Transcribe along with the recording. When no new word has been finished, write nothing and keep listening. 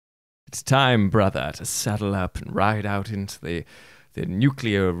It's time, brother, to saddle up and ride out into the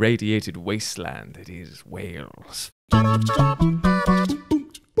nuclear-radiated wasteland that is Wales.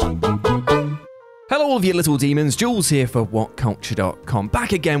 Hello all of you little demons, Jules here for WhatCulture.com,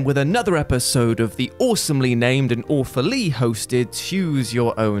 back again with another episode of the awesomely named and awfully hosted Choose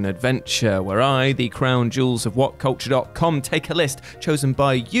Your Own Adventure, where I, the crown Jules of WhatCulture.com, take a list chosen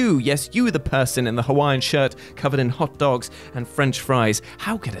by you, yes, you the person in the Hawaiian shirt covered in hot dogs and French fries.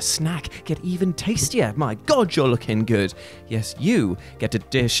 How could a snack get even tastier? My God, you're looking good. Yes, you get to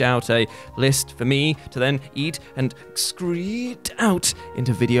dish out a list for me to then eat and excrete out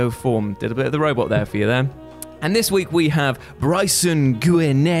into video form. Did a bit of the robot there for you there. And this week we have Bryson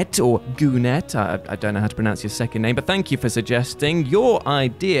Guenet, or Gunet, I don't know how to pronounce your second name, but thank you for suggesting your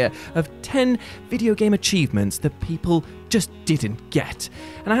idea of 10 video game achievements that people just didn't get.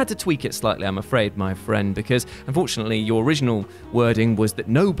 And I had to tweak it slightly, I'm afraid, my friend, because unfortunately your original wording was that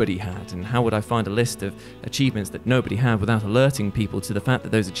nobody had, and how would I find a list of achievements that nobody had without alerting people to the fact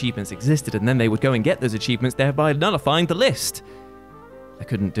that those achievements existed, and then they would go and get those achievements, thereby nullifying the list? I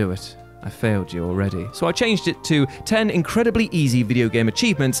couldn't do it. I failed you already. So I changed it to 10 incredibly easy video game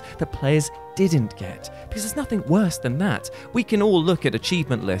achievements that players didn't get. Because there's nothing worse than that. We can all look at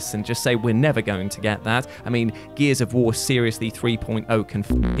achievement lists and just say we're never going to get that. I mean, Gears of War Seriously 3.0 can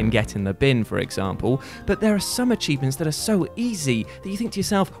f***ing get in the bin, for example. But there are some achievements that are so easy that you think to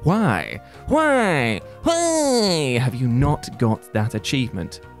yourself, why? Why have you not got that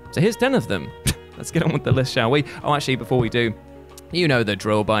achievement? So here's 10 of them. Let's get on with the list, shall we? Oh, actually, before we do, you know the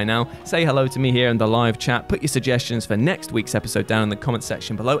drill by now. Say hello to me here in the live chat. Put your suggestions for next week's episode down in the comment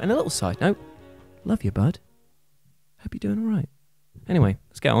section below. And a little side note, love you, bud. Hope you're doing all right. Anyway,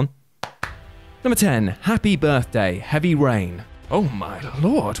 let's get on. Number 10, Happy Birthday, Heavy Rain. Oh my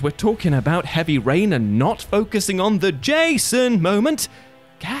lord, we're talking about heavy rain and not focusing on the Jason moment.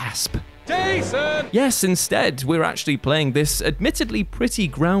 Gasp. Jason! Yes, instead, we're actually playing this admittedly pretty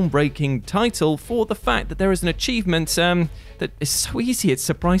groundbreaking title for the fact that there is an achievement that is so easy it's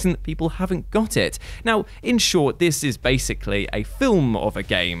surprising that people haven't got it. Now, in short, this is basically a film of a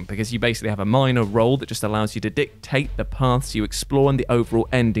game, because you basically have a minor role that just allows you to dictate the paths you explore and the overall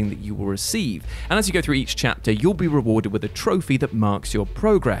ending that you will receive. And as you go through each chapter, you'll be rewarded with a trophy that marks your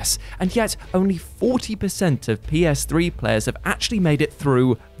progress. And yet, only 40% of PS3 players have actually made it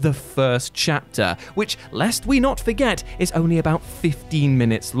through the first chapter, which, lest we not forget, is only about 15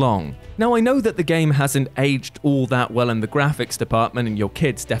 minutes long. Now, I know that the game hasn't aged all that well in the graphics department, and your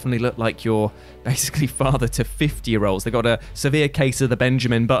kids definitely look like you're basically father to 50-year-olds. They got a severe case of the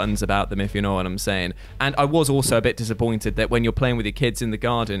Benjamin Buttons about them, if you know what I'm saying. And I was also a bit disappointed that when you're playing with your kids in the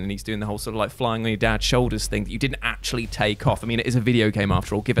garden and he's doing the whole sort of like flying on your dad's shoulders thing, that you didn't actually take off. I mean, it is a video game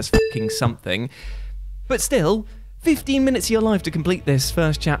after all, give us fucking something. But still, 15 minutes of your life to complete this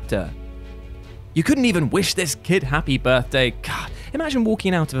first chapter. You couldn't even wish this kid happy birthday. God, imagine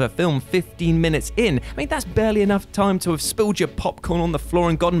walking out of a film 15 minutes in. I mean, that's barely enough time to have spilled your popcorn on the floor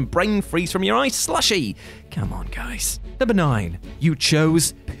and gotten brain freeze from your ice slushy. Come on, guys. Number 9. You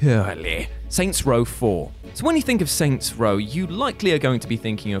chose poorly. Saints Row 4. So when you think of Saints Row, you likely are going to be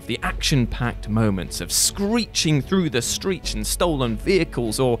thinking of the action-packed moments of screeching through the streets in stolen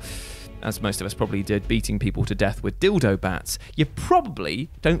vehicles, or, as most of us probably did, beating people to death with dildo bats. You probably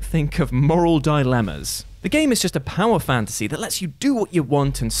don't think of moral dilemmas. The game is just a power fantasy that lets you do what you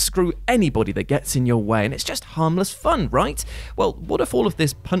want and screw anybody that gets in your way, and it's just harmless fun, right? Well, what if all of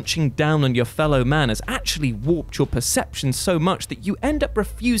this punching down on your fellow man has actually warped your perception so much that you end up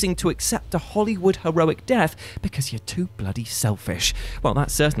refusing to accept a Hollywood heroic death because you're too bloody selfish? Well, that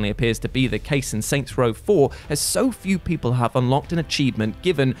certainly appears to be the case in Saints Row 4, as so few people have unlocked an achievement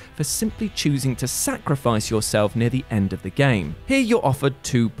given for simply choosing to sacrifice yourself near the end of the game. Here you're offered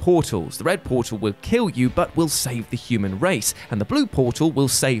 2 portals. The red portal will kill you, but will save the human race, and the blue portal will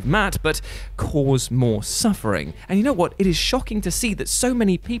save Matt, but cause more suffering. And you know what? It is shocking to see that so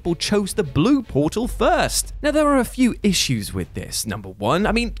many people chose the blue portal first. Now, there are a few issues with this. Number 1,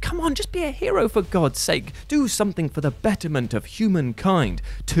 I mean, come on, just be a hero for God's sake. Do something for the betterment of humankind.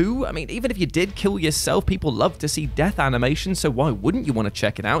 2, I mean, even if you did kill yourself, people love to see death animation, so why wouldn't you want to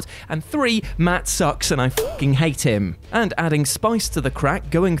check it out? And 3, Matt sucks and I fucking hate him. And adding spice to the crack,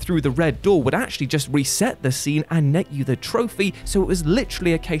 going through the red door would actually just reset the scene and net you the trophy, so it was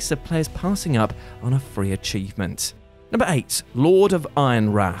literally a case of players passing up on a free achievement. Number 8, Lord of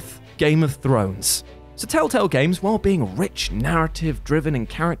Iron Wrath, Game of Thrones. So Telltale games, while being rich, narrative-driven and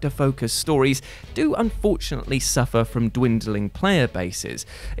character-focused stories, do unfortunately suffer from dwindling player bases.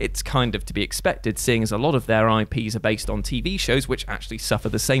 It's kind of to be expected, seeing as a lot of their IPs are based on TV shows which actually suffer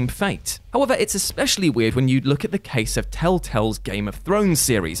the same fate. However, it's especially weird when you look at the case of Telltale's Game of Thrones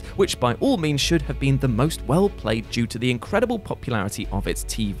series, which by all means should have been the most well-played due to the incredible popularity of its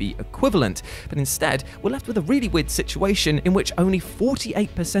TV equivalent, but instead we're left with a really weird situation in which only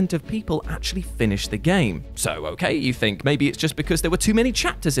 48% of people actually finish the game. So okay, you think maybe it's just because there were too many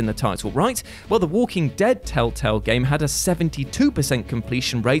chapters in the title, right? Well, the Walking Dead Telltale game had a 72%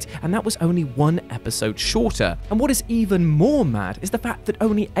 completion rate, and that was only one episode shorter. And what is even more mad is the fact that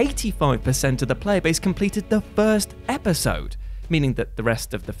only 85% of the player base completed the first episode, meaning that the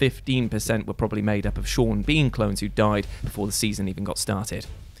rest of the 15% were probably made up of Sean Bean clones who died before the season even got started.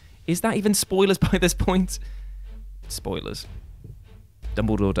 Is that even spoilers by this point? Spoilers.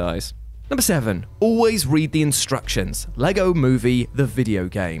 Dumbledore dies. Number 7. Always read the instructions. Lego Movie, the video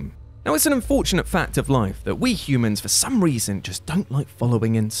game. Now, it's an unfortunate fact of life that we humans, for some reason, just don't like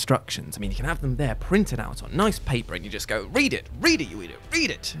following instructions. I mean, you can have them there printed out on nice paper and you just go, read it, you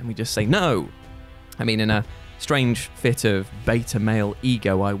read it. And we just say no. I mean, in a strange fit of beta male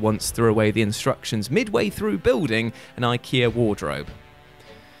ego, I once threw away the instructions midway through building an IKEA wardrobe.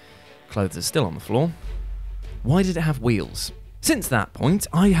 Clothes are still on the floor. Why did it have wheels? Since that point,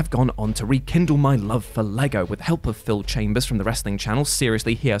 I have gone on to rekindle my love for Lego with the help of Phil Chambers from the Wrestling Channel.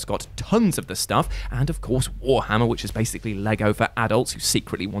 Seriously, he has got tons of the stuff, and of course Warhammer, which is basically Lego for adults who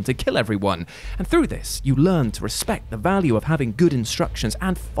secretly want to kill everyone. And through this, you learn to respect the value of having good instructions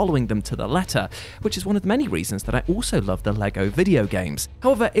and following them to the letter, which is one of the many reasons that I also love the Lego video games.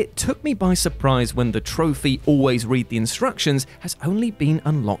 However, it took me by surprise when the trophy always read the instructions has only been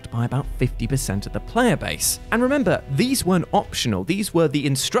unlocked by about 50% of the player base. And remember, these weren't optional. These were the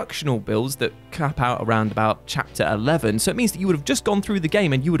instructional builds that cap out around about chapter 11, so it means that you would have just gone through the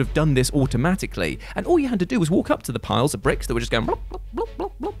game and you would have done this automatically, and all you had to do was walk up to the piles of bricks that were just going blop, blop, blop,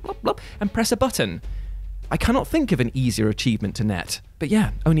 blop, blop, blop, blop, and press a button. I cannot think of an easier achievement to net, but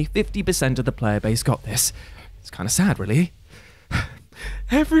yeah, only 50% of the player base got this. It's kind of sad, really.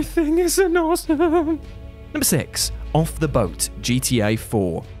 Everything is an awesome. Number 6, Off the Boat, GTA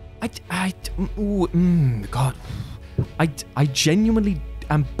 4. God. I genuinely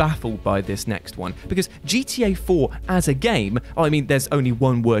am baffled by this next one, because GTA 4 as a game, I mean, there's only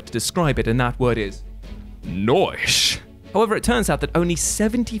one word to describe it, and that word is nice. However, it turns out that only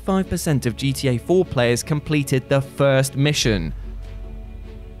 75% of GTA 4 players completed the first mission.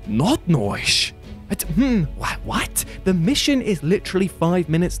 Not nice. What? The mission is literally 5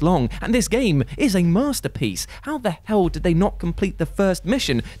 minutes long, and this game is a masterpiece. How the hell did they not complete the first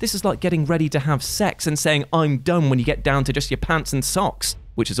mission? This is like getting ready to have sex and saying, I'm done, when you get down to just your pants and socks,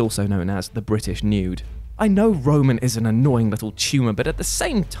 which is also known as the British nude. I know Roman is an annoying little tumour, but at the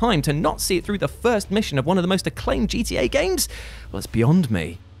same time, to not see it through the first mission of one of the most acclaimed GTA games? Well, it's beyond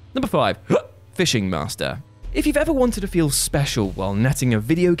me. Number 5, Fishing Master. If you've ever wanted to feel special while netting a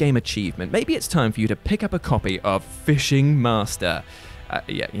video game achievement, maybe it's time for you to pick up a copy of Fishing Master.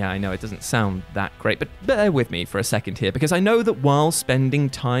 Yeah, I know it doesn't sound that great, but bear with me for a second here, because I know that while spending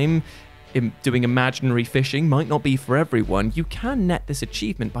time doing imaginary fishing might not be for everyone, you can net this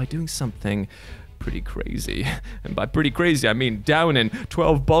achievement by doing something pretty crazy. And by pretty crazy, I mean downing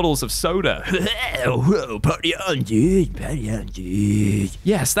 12 bottles of soda. Party on, dude. Party on, dude.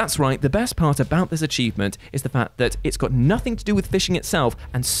 Yes, that's right. The best part about this achievement is the fact that it's got nothing to do with fishing itself,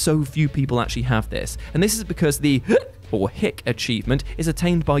 and so few people actually have this. And this is because the or hick achievement is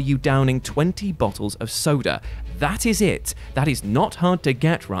attained by you downing 20 bottles of soda. That is it. That is not hard to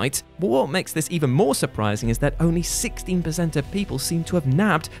get right. But what makes this even more surprising is that only 16% of people seem to have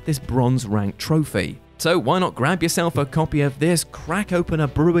nabbed this bronze rank trophy. So why not grab yourself a copy of this, crack open a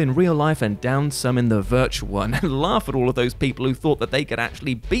brew in real life and down some in the virtual one, and laugh at all of those people who thought that they could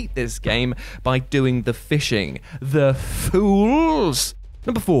actually beat this game by doing the fishing. The fools!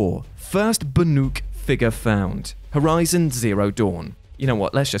 Number 4, first Banuk figure found. Horizon Zero Dawn. You know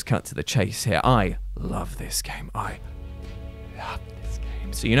what, let's just cut to the chase here. I love this game. I love this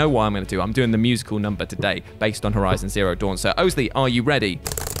game. So you know what I'm going to do? I'm doing the musical number today based on Horizon Zero Dawn. So Osley, are you ready?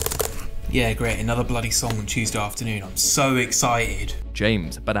 Yeah, great. Another bloody song on Tuesday afternoon. I'm so excited.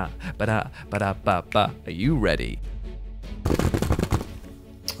 James, are you ready?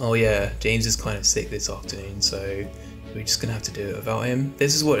 Oh yeah, James is kind of sick this afternoon, so we're just gonna have to do it without him.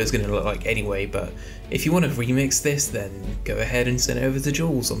 This is what it's gonna look like anyway, but if you want to remix this, then go ahead and send it over to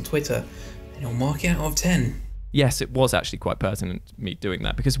Jules on Twitter, and I'll mark it out of 10. Yes, it was actually quite pertinent me doing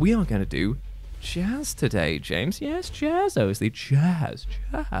that, because we are going to do jazz today, James. Yes, jazz, obviously. Jazz.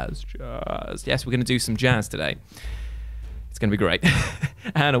 Yes, we're going to do some jazz today. It's going to be great.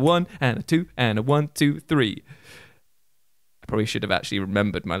 And a 1, and a 2, and a 1, 2, 3. I probably should have actually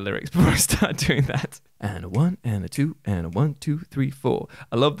remembered my lyrics before I started doing that. And a 1, and a 2, and a 1, 2, 3, 4.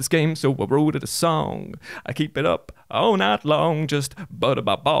 I love this game, so I wrote it a song. I keep it up all night long, just butter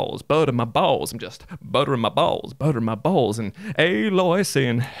my balls, butter my balls. I'm just buttering my balls, buttering my balls. And Aloy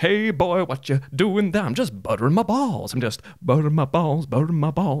saying, hey boy, what you doing there? I'm just buttering my balls. I'm just buttering my balls, buttering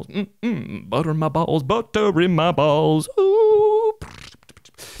my balls. Buttering my balls, buttering my balls. Ooh.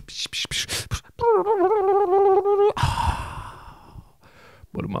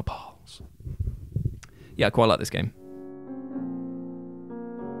 Butter my balls. Yeah, I quite like this game.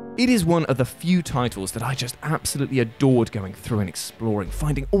 It is one of the few titles that I just absolutely adored going through and exploring,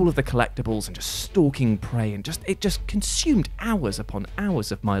 finding all of the collectibles and just stalking prey, and it just consumed hours upon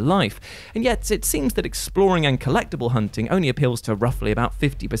hours of my life. And yet it seems that exploring and collectible hunting only appeals to roughly about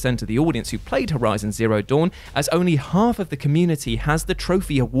 50% of the audience who played Horizon Zero Dawn, as only half of the community has the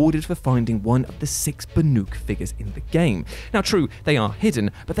trophy awarded for finding one of the 6 Banuk figures in the game. Now true, they are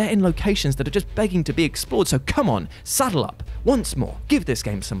hidden, but they're in locations that are just begging to be explored, so come on, saddle up, once more, give this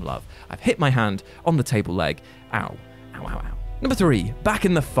game some love. I've hit my hand on the table leg. Ow. Ow, ow, ow. Number 3, back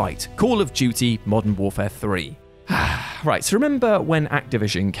in the fight. Call of Duty Modern Warfare 3. Right, so remember when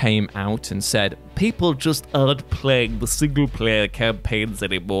Activision came out and said, people just aren't playing the single-player campaigns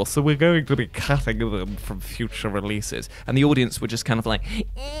anymore, so we're going to be cutting them from future releases. And the audience were just kind of like,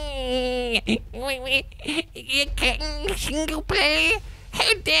 you're cutting single-player?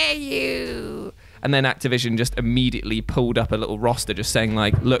 How dare you? And then Activision just immediately pulled up a little roster just saying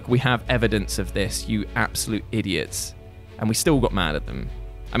like, look, we have evidence of this, you absolute idiots. And we still got mad at them.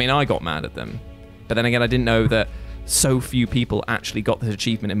 I mean, I got mad at them. But then again, I didn't know that so few people actually got this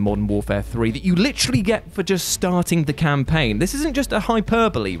achievement in Modern Warfare 3 that you literally get for just starting the campaign. This isn't just a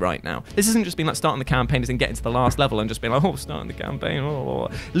hyperbole right now. This isn't just being like starting the campaign and getting to the last level and just being like, oh, starting the campaign. Oh.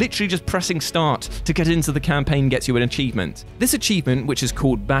 Literally just pressing start to get into the campaign gets you an achievement. This achievement, which is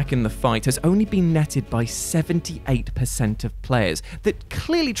called Back in the Fight, has only been netted by 78% of players. That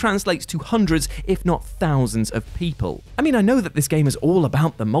clearly translates to hundreds, if not thousands of people. I mean, I know that this game is all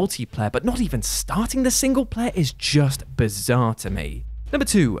about the multiplayer, but not even starting the single player is just bizarre to me. Number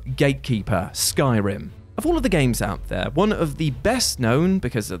 2, Gatekeeper, Skyrim. Of all of the games out there, one of the best known,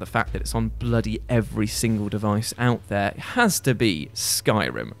 because of the fact that it's on bloody every single device out there, has to be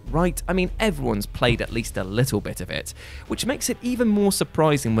Skyrim, right? I mean, everyone's played at least a little bit of it, which makes it even more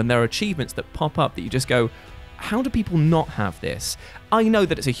surprising when there are achievements that pop up that you just go, how do people not have this? I know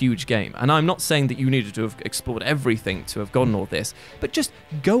that it's a huge game, and I'm not saying that you needed to have explored everything to have gotten all this, but just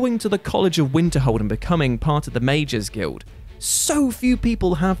going to the College of Winterhold and becoming part of the Mages Guild. So few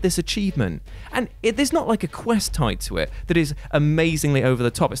people have this achievement, and there's not like a quest tied to it that is amazingly over the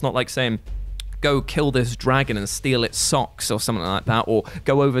top. It's not like saying, go kill this dragon and steal its socks or something like that, or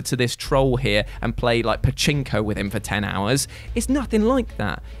go over to this troll here and play like pachinko with him for 10 hours. It's nothing like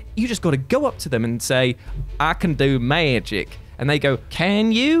that. You just got to go up to them and say, I can do magic. And they go,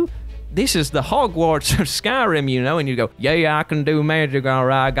 can you? This is the Hogwarts of Skyrim, you know? And you go, yeah, I can do magic, all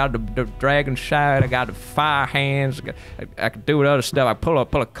right. I got the dragon shard, I got the fire hands, I can do other stuff. I pull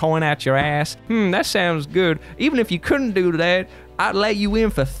a coin out your ass. That sounds good. Even if you couldn't do that, I'd let you in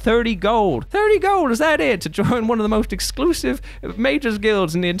for 30 gold. 30 gold, is that it? To join one of the most exclusive Mages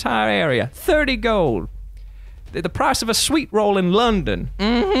Guilds in the entire area. 30 gold. The price of a sweet roll in London.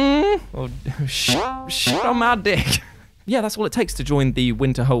 Oh, shit on my dick. Yeah, that's all it takes to join the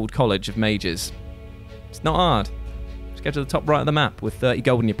Winterhold College of Mages. It's not hard. Just go to the top right of the map with 30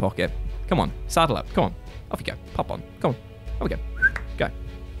 gold in your pocket. Come on, saddle up. Come on. Off you go. Pop on. Come on. Off we go. Go.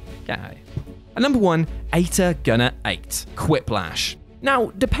 Go. And number 1, Ater Gunner 8, Quiplash.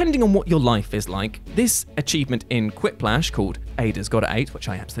 Now, depending on what your life is like, this achievement in Quiplash, called Ada's Got 8, which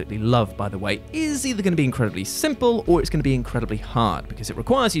I absolutely love, by the way, is either going to be incredibly simple or it's going to be incredibly hard, because it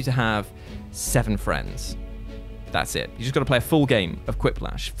requires you to have 7 friends. That's it. You just got to play a full game of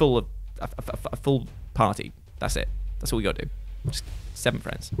Quiplash, a full party. That's it. That's all you got to do. Just 7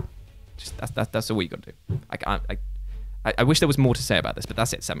 friends. Just that's all you got to do. I wish there was more to say about this, but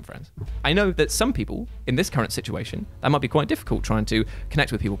that's it, 7 friends. I know that some people, in this current situation, that might be quite difficult trying to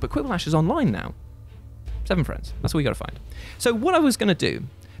connect with people, but Quiplash is online now. 7 friends. That's all you got to find. So what I was going to do,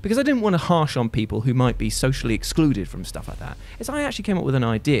 because I didn't want to harsh on people who might be socially excluded from stuff like that, is I actually came up with an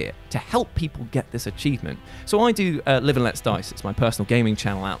idea to help people get this achievement. So I do Live and Let's Dice. It's my personal gaming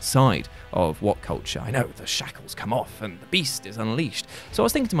channel outside of WhatCulture. I know, the shackles come off and the beast is unleashed. So I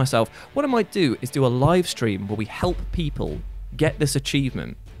was thinking to myself, what I might do is do a live stream where we help people get this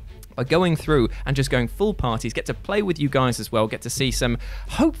achievement. by going through and just going full parties, get to play with you guys as well, get to see some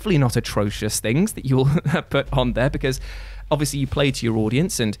hopefully not atrocious things that you'll put on there, because obviously you play to your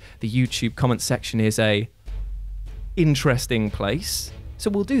audience and the YouTube comment section is a interesting place. So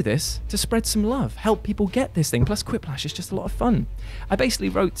we'll do this to spread some love, help people get this thing. Plus Quiplash is just a lot of fun. I basically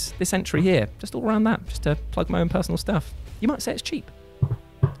wrote this entry here, just all around that, just to plug my own personal stuff. You might say it's cheap,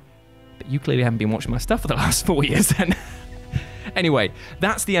 but you clearly haven't been watching my stuff for the last 4 years then. Anyway,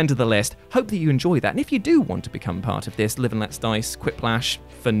 that's the end of the list. Hope that you enjoy that. And if you do want to become part of this Live and Let's Dice Quiplash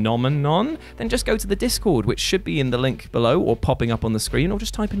phenomenon, then just go to the Discord, which should be in the link below or popping up on the screen, or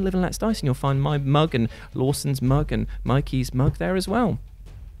just type in Live and Let's Dice and you'll find my mug and Lawson's mug and Mikey's mug there as well.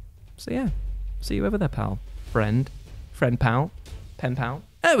 So yeah, see you over there, pal. Friend, pal, pen pal.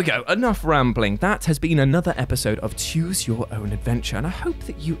 There we go, enough rambling. That has been another episode of Choose Your Own Adventure, and I hope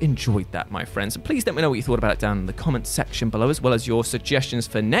that you enjoyed that, my friends. And please let me know what you thought about it down in the comments section below, as well as your suggestions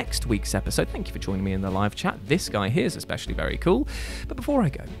for next week's episode. Thank you for joining me in the live chat. This guy here is especially very cool. But before I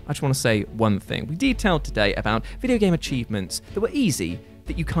go, I just want to say one thing. We detailed today about video game achievements that were easy,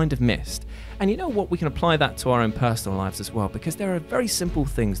 that you kind of missed. And you know what? We can apply that to our own personal lives as well, because there are very simple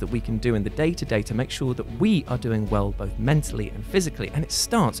things that we can do in the day-to-day to make sure that we are doing well both mentally and physically. And it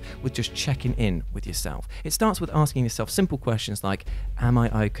starts with just checking in with yourself. It starts with asking yourself simple questions like, am I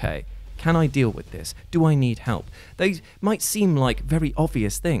okay? Can I deal with this? Do I need help? Those might seem like very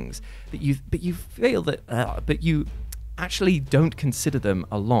obvious things, but you feel that, but you actually don't consider them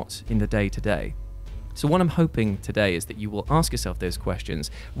a lot in the day-to-day. So what I'm hoping today is that you will ask yourself those questions,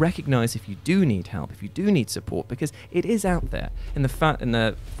 recognize if you do need help, if you do need support, because it is out there in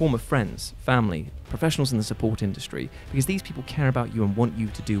the form of friends, family, professionals in the support industry, because these people care about you and want you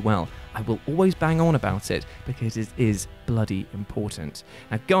to do well. I will always bang on about it because it is bloody important.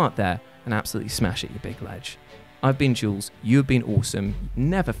 Now go out there and absolutely smash it, you big ledge. I've been Jules, you've been awesome.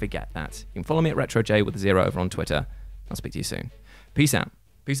 Never forget that. You can follow me at RetroJ with a 0 over on Twitter. I'll speak to you soon. Peace out.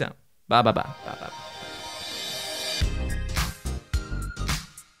 Peace out. Bye bye bye. Bye bye.